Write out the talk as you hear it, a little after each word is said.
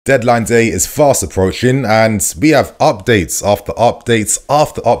Deadline day is fast approaching and we have updates after updates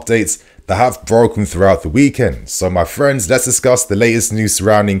after updates that have broken throughout the weekend. So my friends, let's discuss the latest news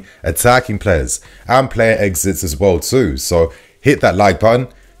surrounding attacking players and player exits as well too. So hit that like button,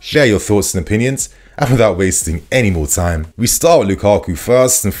 share your thoughts and opinions, and without wasting any more time, we start with Lukaku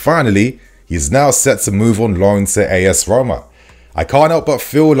first, and finally, he is now set to move on loan to AS Roma. I can't help but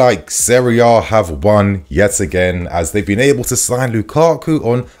feel like Serie A have won yet again, as they've been able to sign Lukaku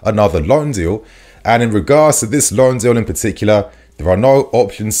on another loan deal. And in regards to this loan deal in particular, there are no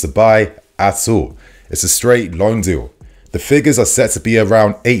options to buy at all. It's a straight loan deal. The figures are set to be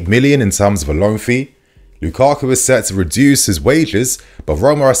around 8 million in terms of a loan fee. Lukaku is set to reduce his wages, but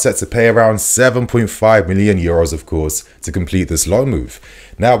Roma are set to pay around 7.5 million euros, of course, to complete this loan move.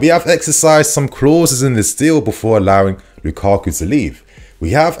 Now, we have exercised some clauses in this deal before allowing Lukaku to leave.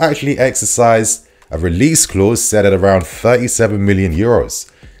 We have actually exercised a release clause set at around 37 million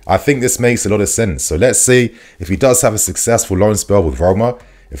euros. I think this makes a lot of sense. So let's see if he does have a successful loan spell with Roma.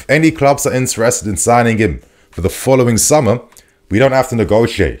 If any clubs are interested in signing him for the following summer, we don't have to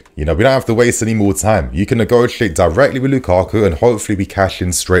negotiate. We don't have to waste any more time. You can negotiate directly with Lukaku and hopefully we cash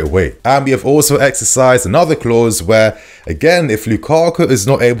in straight away. And we have also exercised another clause where, again, if Lukaku is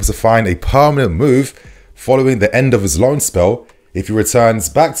not able to find a permanent move following the end of his loan spell, if he returns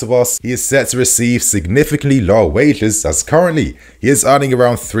back to us, he is set to receive significantly lower wages, as currently he is earning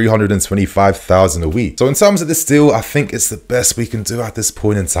around 325,000 a week. So in terms of this deal, I think it's the best we can do at this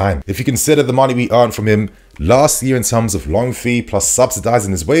point in time. If you consider the money we earned from him last year in terms of loan fee plus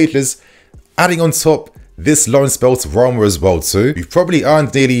subsidizing his wages, adding on top this loan spell to Roma as well too, we've probably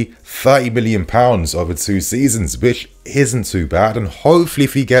earned nearly £30 million over 2 seasons, which isn't too bad. And hopefully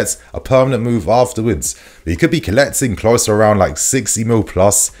if he gets a permanent move afterwards, we could be collecting close to around like 60 mil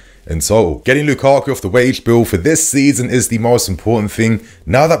plus in total. Getting Lukaku off the wage bill for this season is the most important thing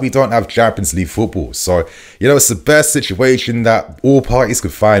now that we don't have Champions League football. So, it's the best situation that all parties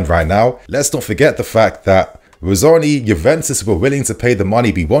could find right now. Let's not forget the fact that it was only Juventus who were willing to pay the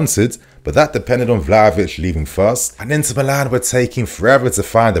money we wanted, but that depended on Vlahovic leaving first. And Inter Milan were taking forever to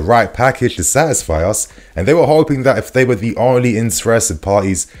find the right package to satisfy us, and they were hoping that if they were the only interested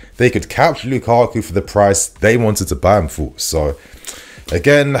parties, they could capture Lukaku for the price they wanted to buy him for. So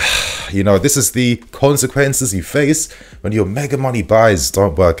again, this is the consequences you face when your mega money buys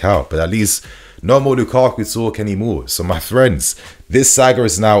don't work out, but at least no more Lukaku talk anymore. So my friends, this saga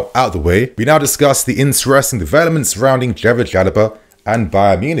is now out the way. We now discuss the interesting developments surrounding Chalobah and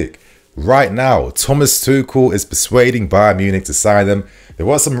Bayern Munich. Right now, Thomas Tuchel is persuading Bayern Munich to sign them. There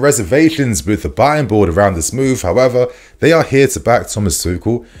were some reservations with the Bayern board around this move. However, they are here to back Thomas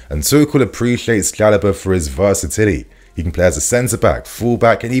Tuchel, and Tuchel appreciates Chalobah for his versatility. He can play as a centre-back,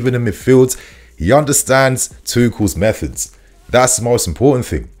 full-back, and even in midfield. He understands Tuchel's methods. That's the most important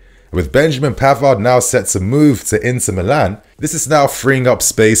thing. With Benjamin Pavard now set to move to Inter Milan, this is now freeing up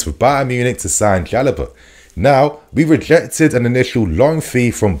space for Bayern Munich to sign Chalobah. Now, we rejected an initial loan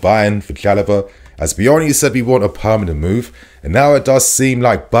fee from Bayern for Chalobah, as we only said we want a permanent move, and now it does seem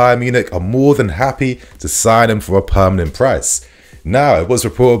like Bayern Munich are more than happy to sign him for a permanent price. Now, it was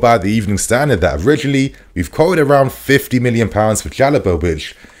reported by the Evening Standard that originally we've quoted around £50 million for Chalobah,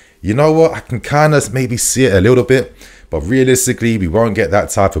 which, you know what, I can kind of maybe see it a little bit, but realistically, we won't get that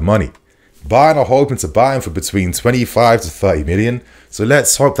type of money. Bayern are hoping to buy him for between 25 to 30 million. So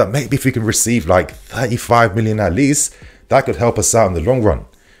let's hope that maybe if we can receive like 35 million at least, that could help us out in the long run.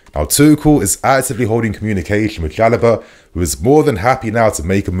 Now, Tuchel is actively holding communication with Chalobah, who is more than happy now to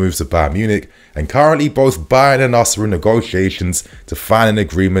make a move to Bayern Munich. And currently, both Bayern and us are in negotiations to find an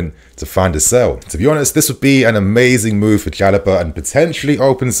agreement to find a sale. To be honest, this would be an amazing move for Chalobah and potentially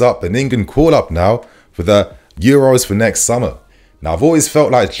opens up an England call-up now for the Euros for next summer. Now, I've always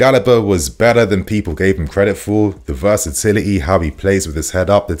felt like Chalobah was better than people gave him credit for. The versatility, how he plays with his head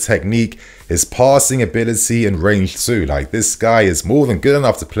up, the technique, his passing ability and range too. Like, this guy is more than good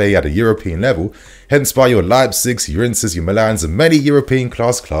enough to play at a European level. Hence why your Leipzigs, your Inters, your Milans and many European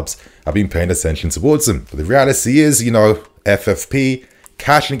class clubs have been paying attention towards him. But the reality is, FFP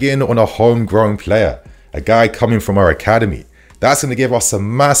cashing in on a homegrown player, a guy coming from our academy. That's going to give us a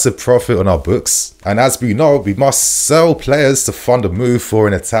massive profit on our books. And as we know, we must sell players to fund a move for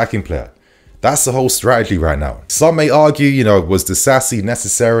an attacking player. That's the whole strategy right now. Some may argue, was the Sassy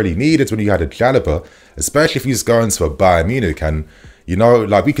necessarily needed when you had a Chalobah, especially if he's going to a Bayern Munich? And,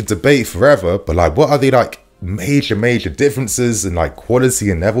 we could debate forever, but what are the major differences in quality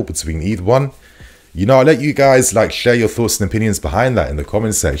and level between either one? I'll let you guys share your thoughts and opinions behind that in the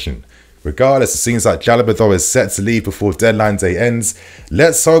comment section. Regardless, it seems like Chalobah though is set to leave before deadline day ends.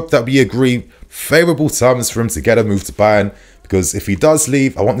 Let's hope that we agree favourable terms for him to get a move to Bayern, because if he does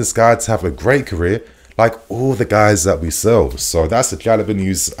leave, I want this guy to have a great career like all the guys that we sell. So that's the Chalobah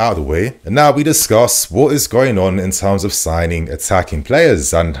news out of the way. And now we discuss what is going on in terms of signing attacking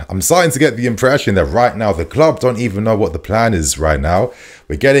players. And I'm starting to get the impression that right now the club don't even know what the plan is right now.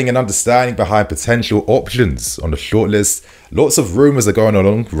 We're getting an understanding behind potential options on the shortlist. Lots of rumors are going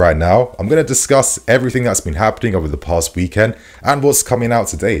on right now. I'm going to discuss everything that's been happening over the past weekend and what's coming out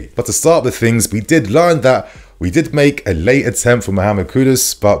today. But to start with things, we did learn that we did make a late attempt for Mohamed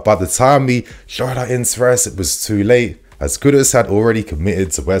Kudus, but by the time we showed our interest, it was too late, as Kudus had already committed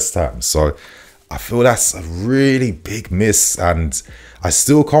to West Ham. So I feel that's a really big miss, and I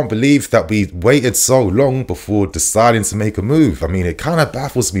still can't believe that we waited so long before deciding to make a move. I mean, it kind of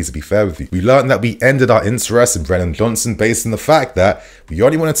baffles me, to be fair with you. We learned that we ended our interest in Brennan Johnson based on the fact that we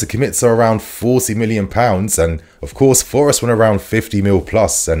only wanted to commit to around £40 million, and of course Forest went around 50 mil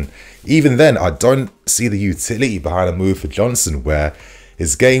plus, and even then I don't see the utility behind a move for Johnson, where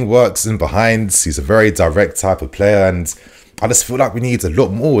his game works in behind. He's a very direct type of player, and I just feel like we need a lot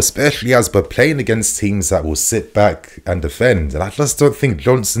more, especially as we're playing against teams that will sit back and defend. And I just don't think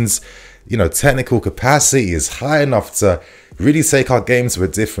Johnson's, technical capacity is high enough to really take our game to a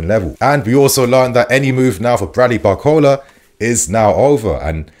different level. And we also learned that any move now for Bradley Barcola is now over.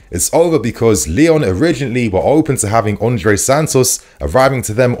 And it's over because Lyon originally were open to having Andre Santos arriving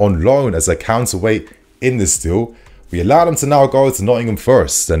to them on loan as a counterweight in this deal. We allowed him to now go to Nottingham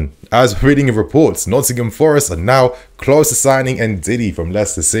Forest, and as reading in reports, Nottingham Forest are now close to signing Ndidi from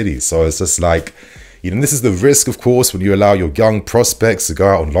Leicester City. So it's just like, this is the risk, of course, when you allow your young prospects to go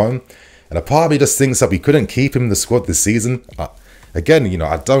out on loan. And a part of me just thinks that we couldn't keep him in the squad this season. Again,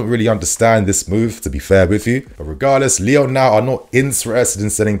 I don't really understand this move, to be fair with you. But regardless, Lyon now are not interested in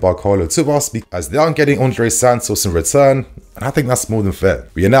sending Barcola to us as they aren't getting Andre Santos in return. And I think that's more than fair.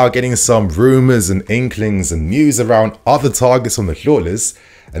 We are now getting some rumours and inklings and news around other targets on the shortlist.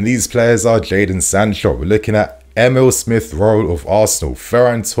 And these players are Jadon Sancho. We're looking at Emile Smith-Rowe of Arsenal,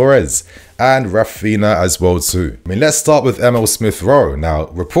 Ferran Torres, and Raphinha as well too. Let's start with Emile Smith-Rowe. Now,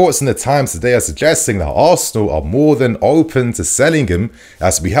 reports in the Times today are suggesting that Arsenal are more than open to selling him,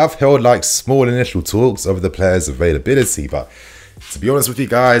 as we have held small initial talks over the player's availability. But to be honest with you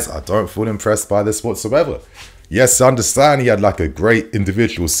guys, I don't feel impressed by this whatsoever. Yes, I understand he had a great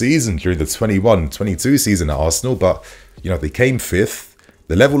individual season during the 21-22 season at Arsenal, but they came 5th.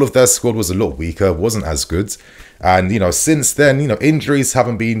 The level of their squad was a lot weaker, wasn't as good. And, since then, injuries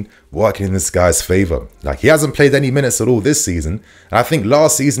haven't been working in this guy's favour. He hasn't played any minutes at all this season. And I think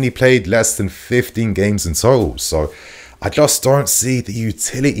last season he played less than 15 games in total. So I just don't see the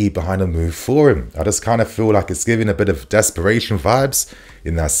utility behind a move for him. I just kind of feel like it's giving a bit of desperation vibes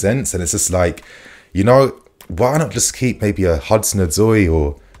in that sense. And it's just like, why not just keep maybe a Hudson-Odoi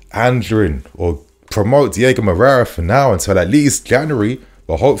or Andrin, or promote Diego Moreira for now until at least January,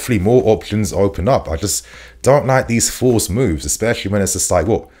 but hopefully more options open up. I just don't like these forced moves, especially when it's just like,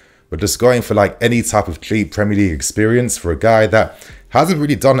 what, we're just going for any type of cheap Premier League experience for a guy that hasn't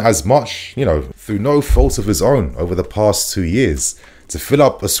really done as much, through no fault of his own over the past 2 years to fill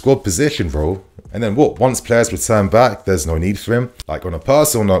up a squad position role. And then what, once players return back, there's no need for him. On a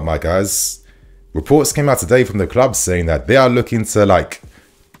personal note, my guys, reports came out today from the club saying that they are looking to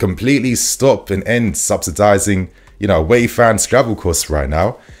completely stop and end subsidizing away fans' travel costs right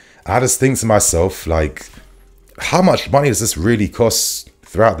now. I just think to myself, how much money does this really cost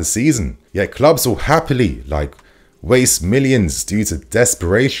throughout the season? Yet clubs will happily waste millions due to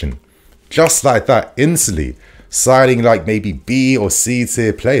desperation, just like that, instantly signing maybe B or C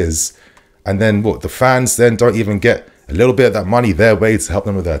tier players, and then what, the fans then don't even get a little bit of that money their way to help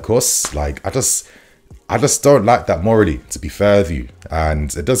them with their costs. I just don't like that morally, to be fair with you,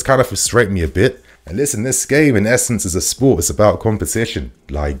 and it does kind of frustrate me a bit. And listen, this game in essence is a sport. It's about competition.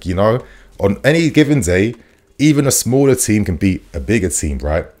 On any given day, even a smaller team can beat a bigger team,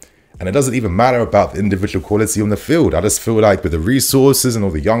 right? And it doesn't even matter about the individual quality on the field. I just feel like with the resources and all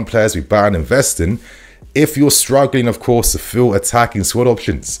the young players we buy and invest in, if you're struggling, of course, to fill attacking squad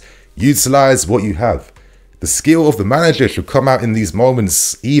options, utilize what you have. The skill of the manager should come out in these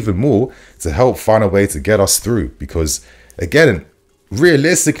moments even more to help find a way to get us through. Because, again,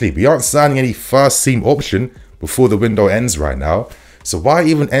 realistically, we aren't signing any first team option before the window ends right now. So why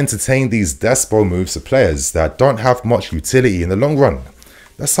even entertain these despo moves for players that don't have much utility in the long run?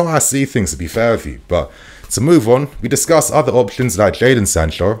 That's how I see things, to be fair with you. But to move on, we discuss other options like Jadon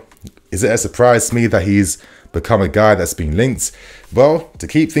Sancho. Is it a surprise to me that he's become a guy that's been linked? Well, to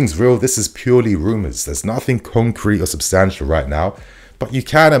keep things real, this is purely rumours. There's nothing concrete or substantial right now. But you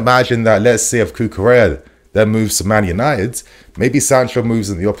can imagine that, let's say if Cucurella then moves to Man United, maybe Sancho moves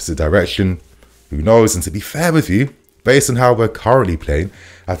in the opposite direction. Who knows? And to be fair with you, based on how we're currently playing,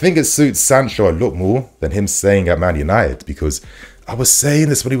 I think it suits Sancho a lot more than him staying at Man United, because I was saying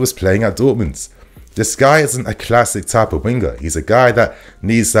this when he was playing at Dortmund. This guy isn't a classic type of winger. He's a guy that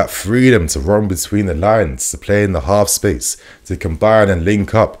needs that freedom to run between the lines, to play in the half space, to combine and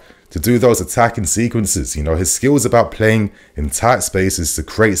link up, to do those attacking sequences. You know, his skills about playing in tight spaces to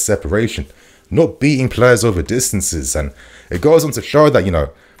create separation, not beating players over distances. And it goes on to show that, you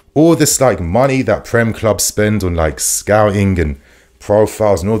know, all this like money that Prem clubs spend on like scouting and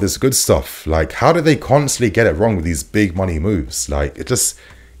profiles and all this good stuff, like how do they constantly get it wrong with these big money moves? Like it just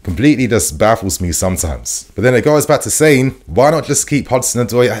completely just baffles me sometimes. But then it goes back to saying, why not just keep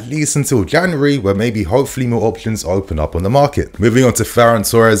Hudson-Odoi at least until January, where maybe hopefully more options open up on the market. Moving on to Ferran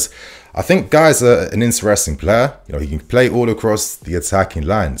Torres, I think guy's an interesting player. You know, he can play all across the attacking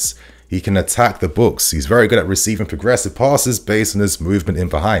lines. He can attack the books. He's very good at receiving progressive passes based on his movement in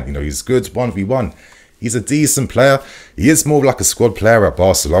behind. You know, he's good 1v1. He's a decent player. He is more like a squad player at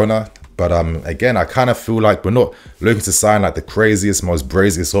Barcelona. But again, I kind of feel like we're not looking to sign like the craziest, most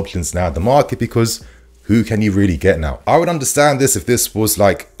braziest options now in the market, because who can you really get now? I would understand this if this was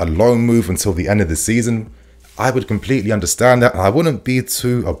like a loan move until the end of the season. I would completely understand that, and I wouldn't be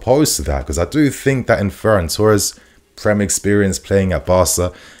too opposed to that, because I do think that in Ferran Torres' Prem experience playing at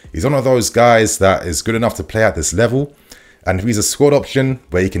Barca, he's one of those guys that is good enough to play at this level. And if he's a squad option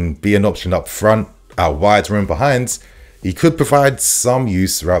where he can be an option up front, out wide or in behind, he could provide some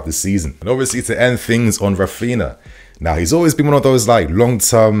use throughout the season. And obviously to end things on Raphinha. Now, he's always been one of those like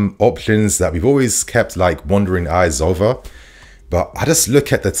long-term options that we've always kept like wandering eyes over. But I just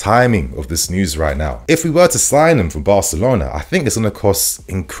look at the timing of this news right now. If we were to sign him from Barcelona, I think it's going to cost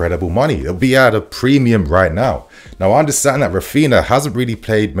incredible money. It'll be at a premium right now. Now, I understand that Raphinha hasn't really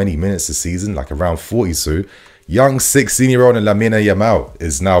played many minutes this season, like around 42. Young 16-year-old Lamine Yamal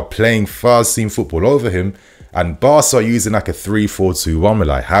is now playing first-team football over him. And Barca are using like a 3-4-2-1 with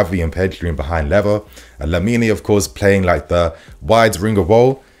like Javi and Pedri in behind leather. And Lamine, of course, playing like the wide ringer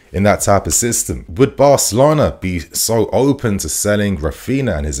role in that type of system. Would Barcelona be so open to selling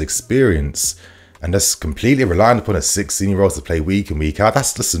Raphinha and his experience and just completely relying upon a 16-year-old to play week in, week out?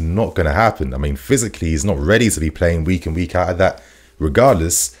 That's just not going to happen. I mean, physically, he's not ready to be playing week in, week out of that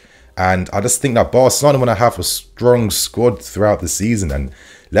regardless. And I just think that Barcelona want to have a strong squad throughout the season, and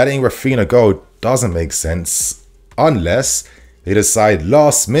letting Raphinha go doesn't make sense unless they decide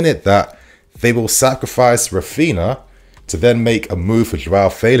last minute that they will sacrifice Raphinha to then make a move for Joao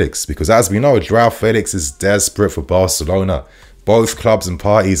Felix, because as we know, Joao Felix is desperate for Barcelona. Both clubs and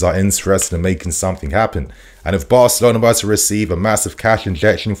parties are interested in making something happen. And if Barcelona were to receive a massive cash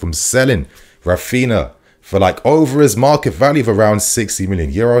injection from selling Raphinha for like over his market value of around 60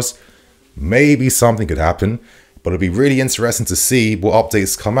 million euros, maybe something could happen. But it'll be really interesting to see what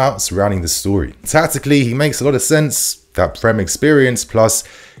updates come out surrounding this story. Tactically, he makes a lot of sense. That Prem experience, plus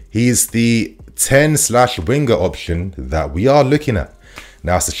he's the 10/winger option that we are looking at.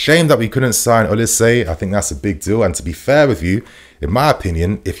 Now, it's a shame that we couldn't sign Olise. I think that's a big deal. And to be fair with you, in my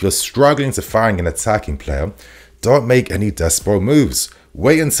opinion, if you're struggling to find an attacking player, don't make any desperate moves.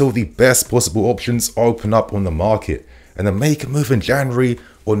 Wait until the best possible options open up on the market, and then make a move in January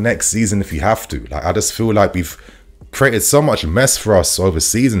or next season if you have to. Like, I just feel like we've created so much mess for us over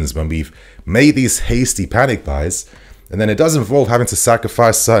seasons when we've made these hasty panic buys, and then it does involve having to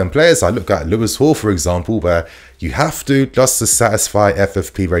sacrifice certain players. I look at Lewis Hall, for example, where you have to just to satisfy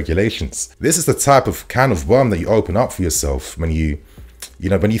FFP regulations. This is the type of can of worm that you open up for yourself when you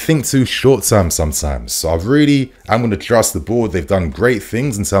think too short term sometimes. So I really am going to trust the board. They've done great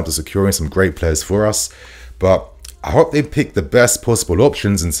things in terms of securing some great players for us, but I hope they pick the best possible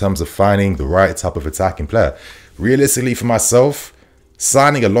options in terms of finding the right type of attacking player. Realistically, for myself,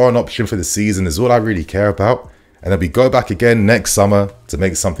 signing a loan option for the season is all I really care about. And then we go back again next summer to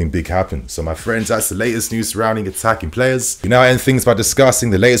make something big happen. So my friends, that's the latest news surrounding attacking players. We now end things by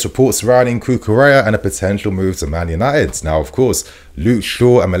discussing the latest reports surrounding Cucurella and a potential move to Man United. Now, of course, Luke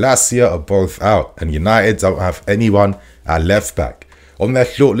Shaw and Malacia are both out, and United don't have anyone at left back. On their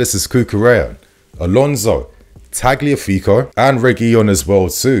shortlist is Cucurella, Alonso, Tagliafico, and Reguilon as well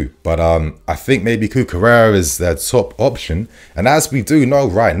too. But I think maybe Cucurella is their top option. And as we do know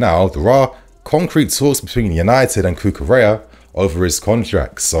right now, there are concrete talks between United and Cucurella over his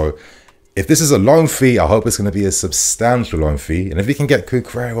contract. So if this is a loan fee, I hope it's going to be a substantial loan fee. And if we can get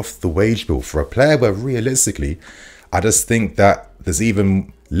Cucurella off the wage bill for a player where realistically, I just think that there's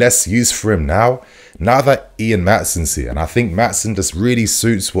even less use for him now that Ian Matson's here. And I think Matson just really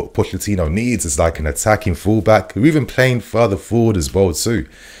suits what Pochettino needs as like an attacking fullback who even playing further forward as well too.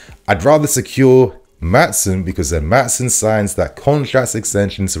 I'd rather secure Maatsen, because then Maatsen signs that contract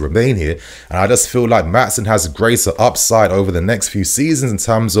extension to remain here, and I just feel like Maatsen has a greater upside over the next few seasons in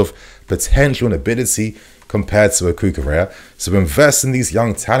terms of potential and ability compared to a Cucurella. So invest in these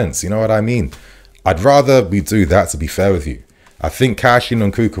young talents, you know what I mean? I'd rather we do that, to be fair with you. I think cashing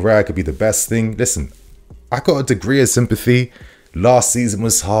on Cucurella could be the best thing. Listen, I got a degree of sympathy. Last season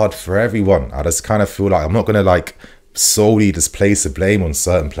was hard for everyone. I just kind of feel like I'm not going to solely just place the blame on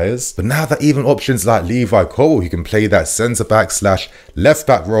certain players. But now that even options like Levi Cole, who can play that centre-back /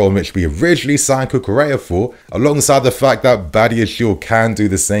 left-back role in which we originally signed Cucurella for, alongside the fact that Badiashile can do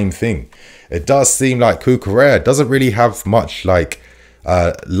the same thing, it does seem like Cucurella doesn't really have much life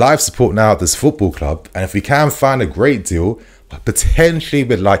support now at this football club. And if we can find a great deal, potentially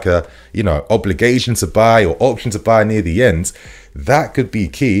with a obligation to buy or option to buy near the end, that could be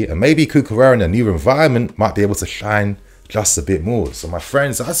key, and maybe Cucurella in a new environment might be able to shine just a bit more. So my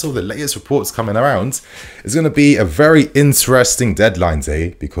friends, that's all the latest reports coming around. It's going to be a very interesting deadline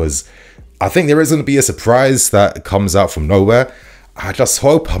day, because I think there is going to be a surprise that comes out from nowhere. I just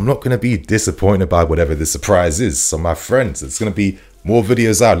hope I'm not going to be disappointed by whatever the surprise is. So my friends, it's going to be more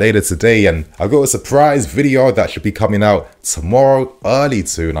videos out later today, and I've got a surprise video that should be coming out tomorrow early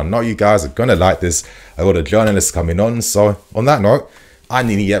too, and I know you guys are gonna like this. I got a journalist coming on. So on that note, I'm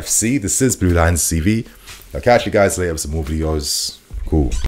Nini FC, this is BlueLionsTV. I'll catch you guys later with some more videos. Cool.